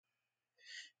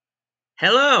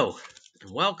Hello,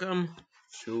 and welcome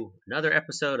to another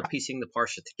episode of Piecing the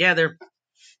Parsha Together.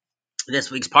 This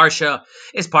week's Parsha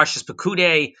is Parshas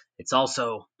Pekudei. It's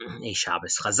also a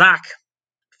Shabbos Chazak.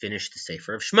 Finished the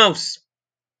Sefer of Shmos.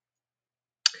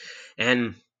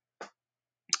 And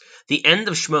the end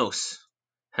of Shmos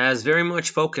has very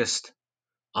much focused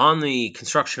on the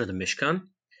construction of the Mishkan.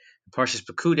 Parshas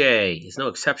Pekudei is no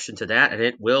exception to that, and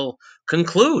it will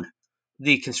conclude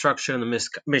the construction of the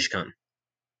Mishkan.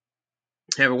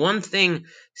 However, one thing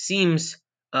seems,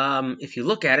 if you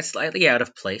look at it, slightly out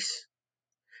of place,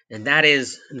 and that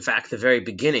is, in fact, the very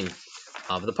beginning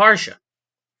of the Parsha.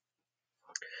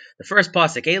 The first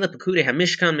pasuk, Eila Pekudei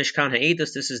HaMishkan, Mishkan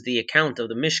HaEdus, this is the account of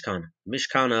the Mishkan,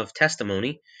 Mishkan of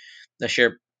testimony,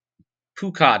 Asher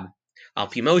Pukad Al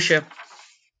Pi Moshe.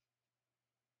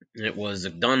 It was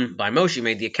done by Moshe. He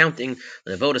made the accounting,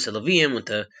 the Avodas HaLeviim, with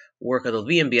the work of the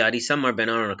Leviim, Biadi Samar ben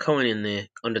Aaron HaKohen,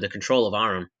 under the control of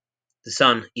Aaron, the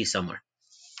son Isamar.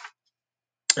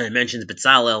 And it mentions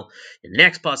Betzalel in the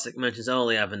next pasuk. It mentions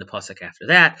Oliav in the pasuk after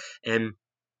that, and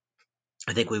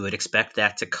I think we would expect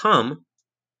that to come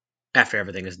after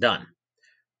everything is done.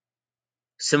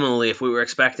 Similarly, if we were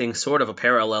expecting sort of a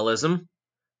parallelism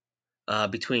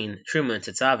between Truma and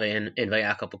Tetzaveh and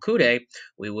Vayakal Pekudei,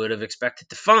 we would have expected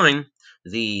to find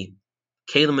the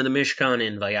Kalim of the Mishkan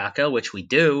in Vayakal, which we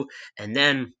do, and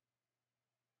then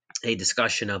a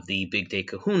discussion of the Pekudei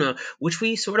Kahuna, which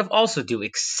we sort of also do,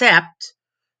 except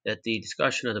that the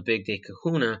discussion of the Pekudei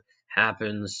Kahuna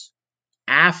happens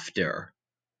after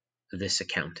this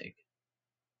accounting,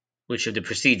 which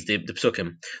precedes the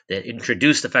psukim that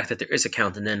introduce the fact that there is a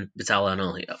count, and then B'tzalel and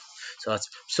Oliav. So that's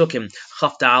psukim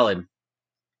Chaf Dalet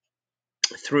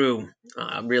through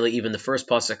really even the first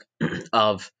pasuk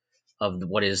of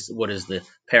what is the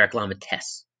Perek Lamed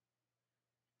Tes.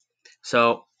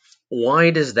 So why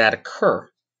does that occur?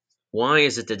 Why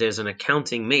is it that there's an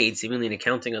accounting made, seemingly an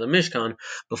accounting of the Mishkan,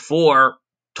 before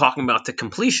talking about the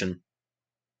completion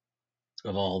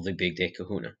of all the Pekudei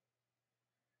Kahuna?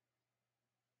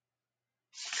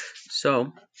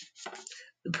 So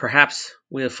perhaps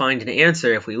we'll find an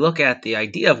answer if we look at the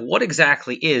idea of what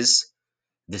exactly is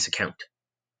this account.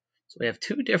 So we have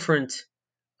two different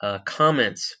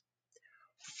comments,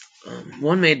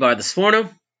 one made by the Sforno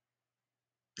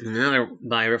and another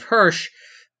by Rav Hirsch,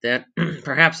 that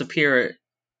perhaps appear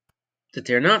that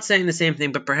they're not saying the same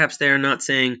thing, but perhaps they're not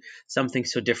saying something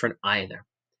so different either.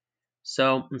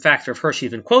 So, in fact, Rav Hirsch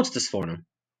even quotes the Sforno.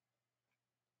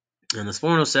 And the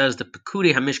Sforno says the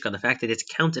Pekudei HaMishkan, the fact that it's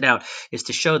counted out, is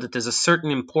to show that there's a certain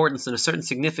importance and a certain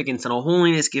significance and a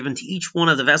holiness given to each one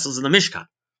of the vessels in the Mishkan.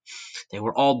 They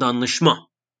were all done lishma.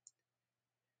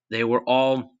 They were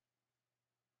all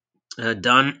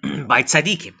done by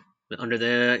tzaddikim, under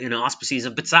the auspices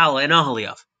of Betzalel and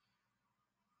Aholiav.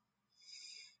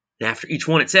 And after each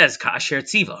one, it says Ka'asher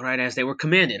Tziva, right, as they were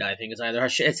commanded. I think it's either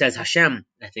it says Hashem,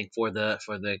 I think, for the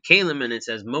Kalim, and it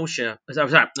says Moshe.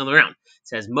 Sorry, another round. It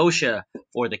says Moshe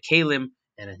for the Kalim,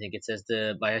 and I think it says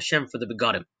by Hashem for the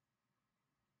Begadim.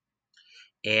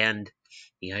 And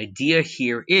the idea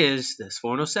here is, the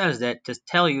Sforno says, that to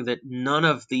tell you that none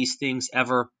of these things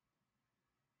ever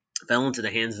fell into the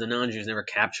hands of the non-Jews, never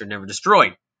captured, never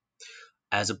destroyed,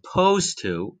 as opposed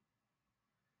to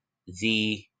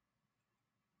the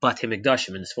Batei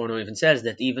Mikdashim. And the Sforno even says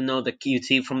that even though you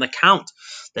see from the count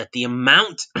that the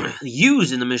amount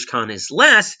used in the Mishkan is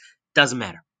less,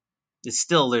 there's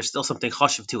still something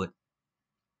chashuv to it.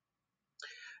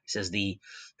 He says the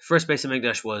first Beis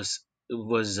Hamikdash was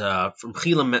from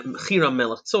Chira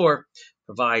Melech Tzor,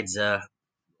 provides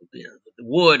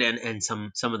wood and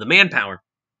some of the manpower,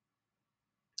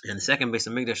 and the second Beis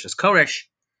Hamikdash is Koresh,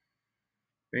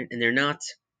 right? And they're not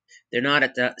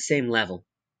at the same level,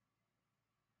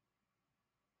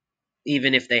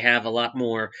 even if they have a lot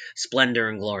more splendor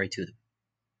and glory to them.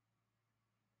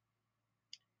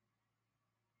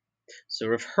 So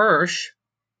Rav Hirsch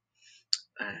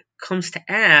comes to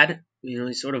add,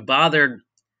 he sort of bothered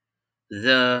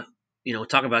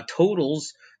talking about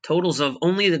totals of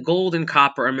only the gold and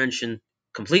copper are mentioned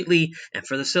completely, and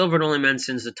for the silver it only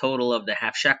mentions the total of the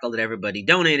half shekel that everybody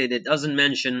donated. It doesn't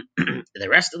mention the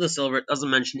rest of the silver. It doesn't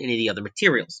mention any of the other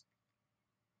materials.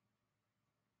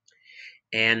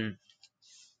 And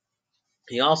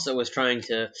he also was trying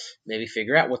to maybe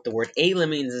figure out what the word Eila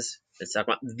means. Let's talk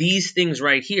about these things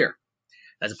right here,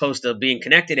 as opposed to being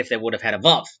connected if they would have had a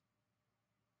vav.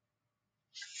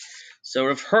 So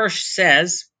Rav Hirsch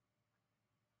says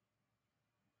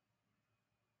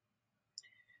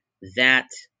that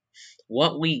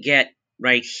what we get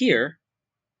right here,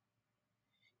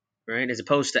 right, as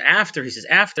opposed to after, he says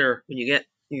after, when you get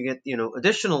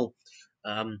additional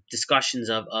discussions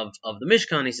of the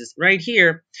Mishkan. He says right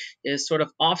here is sort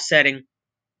of offsetting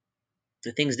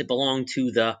the things that belong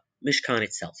to the Mishkan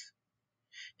itself,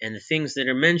 and the things that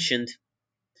are mentioned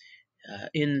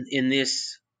in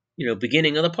this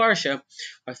beginning of the parsha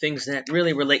are things that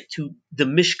really relate to the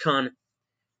Mishkan,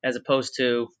 as opposed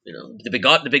to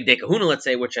the big day kahuna, let's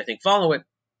say, which I think follow it.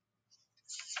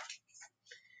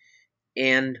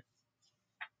 And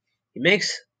he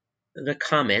makes the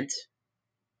comment,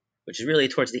 which is really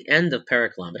towards the end of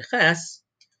Perek Lamed Ches,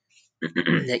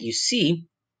 that you see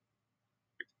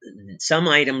some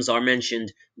items are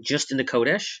mentioned just in the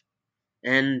Kodesh,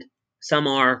 and some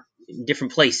are in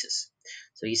different places.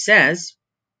 So he says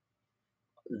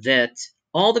that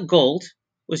all the gold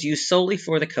was used solely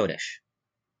for the Kodesh.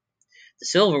 The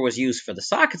silver was used for the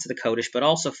sockets of the Kodesh, but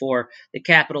also for the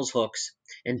capitals, hooks,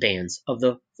 and bands of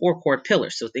the forecourt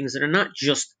pillars, so things that are not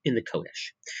just in the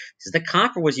Kodesh. So the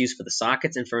copper was used for the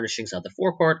sockets and furnishings of the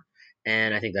forecourt,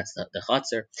 and I think that's the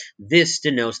chutzner. This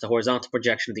denotes the horizontal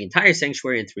projection of the entire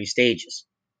sanctuary in 3 stages.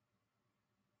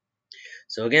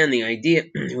 So again, the idea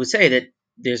would say that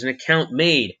there's an account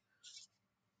made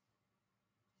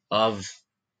of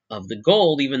the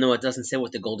gold, even though it doesn't say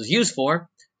what the gold is used for,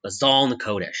 but it's all in the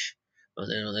Kodesh.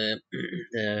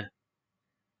 The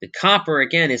copper,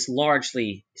 again, is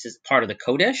largely part of the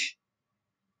Kodesh,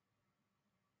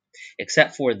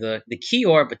 except for the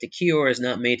kior, but the kior is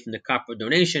not made from the copper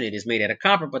donation. It is made out of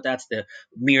copper, but that's the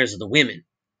mirrors of the women.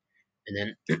 And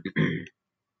then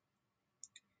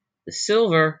the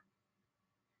silver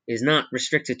is not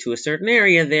restricted to a certain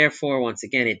area. Therefore, once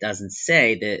again, it doesn't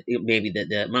say that maybe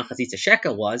the machazitza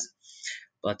shekel was,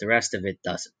 but the rest of it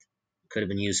doesn't. It could have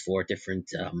been used for different,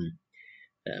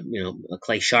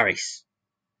 clay sharis.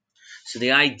 So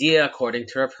the idea, according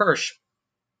to Rav Hirsch,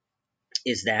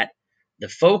 is that the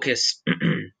focus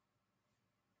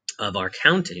of our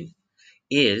counting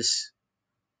is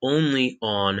only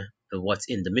on what's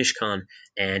in the Mishkan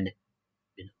and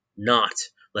not,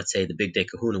 let's say, the big day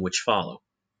kahuna which follow.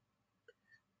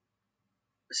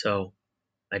 So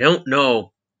I don't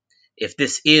know if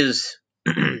this is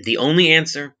the only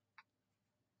answer,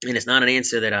 and it's not an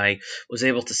answer that I was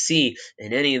able to see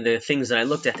in any of the things that I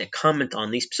looked at that comment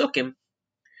on these psukim,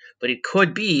 but it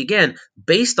could be, again,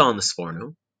 based on the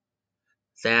Sforno,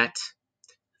 that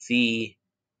the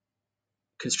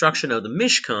construction of the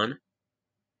Mishkan,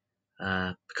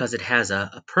 because it has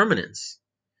a permanence,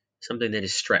 something that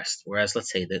is stressed, whereas, let's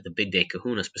say, the big day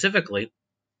kahuna specifically,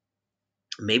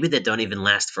 maybe that don't even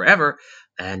last forever,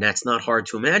 and that's not hard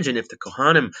to imagine if the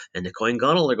Kohanim and the Kohen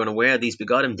Gadol are going to wear these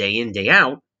begadim day in, day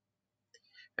out,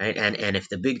 right? And if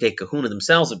the big day kahuna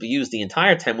themselves would be used the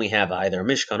entire time we have either a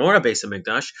Mishkan or a Beis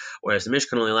HaMikdash, whereas the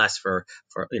Mishkan only lasts for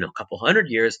a couple hundred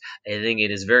years, I think it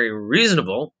is very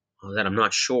reasonable that I'm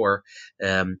not sure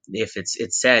if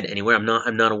it's said anywhere.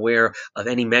 I'm not aware of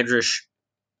any medrash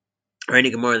or any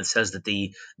Gemara that says that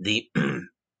the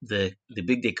the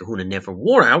big day kahuna never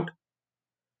wore out.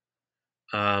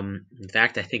 In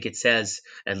fact, I think it says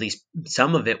at least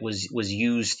some of it was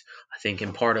used, I think,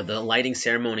 in part of the lighting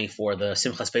ceremony for the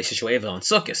Simchas Beis Shoeva on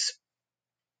Sukkot.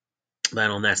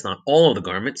 But that's not all of the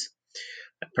garments.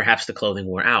 Perhaps the clothing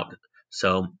wore out.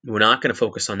 So we're not going to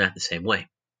focus on that the same way.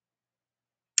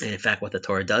 And in fact, what the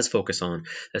Torah does focus on,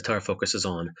 the Torah focuses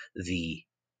on the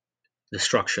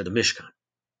structure of the Mishkan.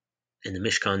 And the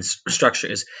Mishkan's structure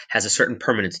has a certain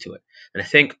permanence to it. And I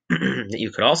think that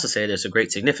you could also say there's a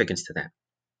great significance to that.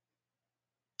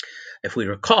 If we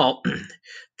recall,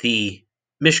 the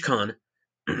Mishkan,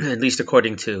 at least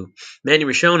according to many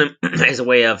Rishonim, is a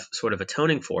way of sort of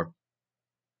atoning for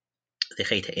the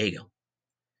Chet HaEgel.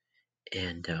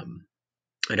 And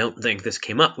I don't think this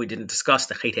came up. We didn't discuss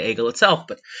the Chet HaEgel itself,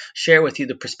 but share with you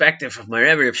the perspective of my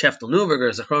Rebbe of Sheftel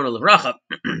Neuberger, Zachrono Livracha,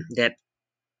 that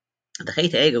the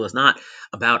Chet HaEgel is not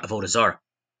about Avodah Zarah.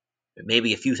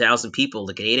 Maybe a few thousand people,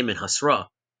 the Gedim and Hasra,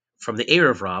 from the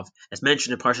Erev Rav, as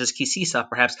mentioned in Parshas Kisisa,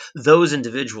 perhaps those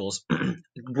individuals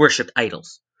worshipped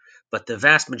idols. But the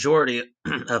vast majority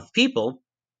of people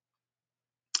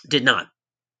did not.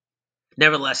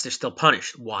 Nevertheless, they're still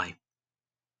punished. Why?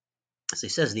 As he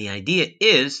says, the idea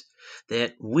is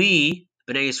that we,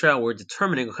 Bnei Yisrael, were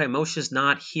determining, okay, Moshe's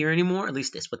not here anymore, at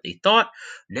least that's what they thought.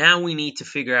 Now we need to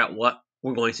figure out what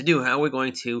we're going to do, how we're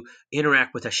going to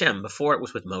interact with Hashem. Before it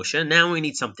was with Moshe, now we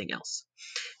need something else.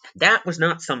 That was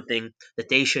not something that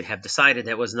they should have decided.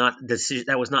 That was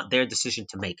not their decision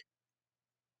to make.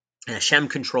 And Hashem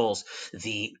controls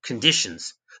the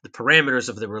conditions, the parameters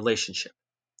of the relationship.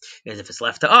 And if it's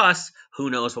left to us, who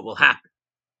knows what will happen?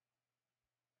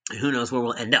 And who knows where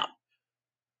we'll end up?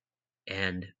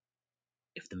 And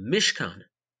if the Mishkan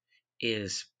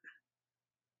is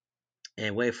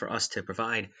a way for us to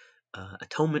provide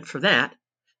atonement for that,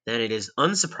 then it is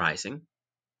unsurprising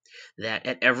that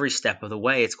at every step of the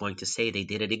way it's going to say they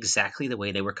did it exactly the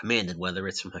way they were commanded, whether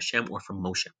it's from Hashem or from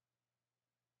Moshe.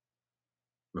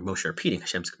 Or Moshe repeating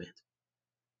Hashem's commands.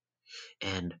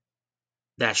 And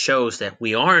that shows that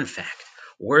we are, in fact,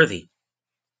 worthy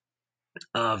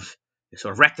of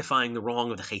sort of rectifying the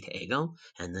wrong of the Chet Egel,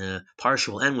 and the parsha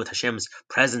will end with Hashem's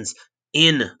presence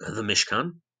in the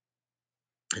Mishkan.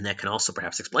 And that can also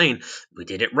perhaps explain, we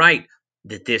did it right,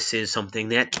 that this is something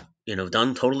that,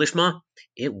 done total Lishma,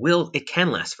 it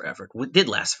can last forever. It did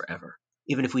last forever,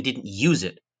 even if we didn't use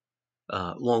it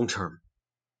long term.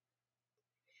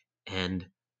 And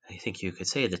I think you could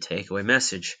say the takeaway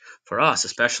message for us,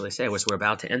 especially as we're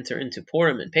about to enter into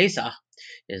Purim and Pesach,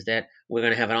 is that we're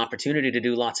going to have an opportunity to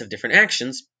do lots of different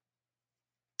actions.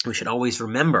 We should always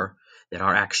remember that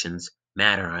our actions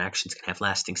matter. Our actions can have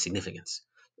lasting significance.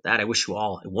 With that, I wish you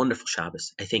all a wonderful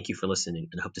Shabbos. I thank you for listening,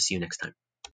 and I hope to see you next time.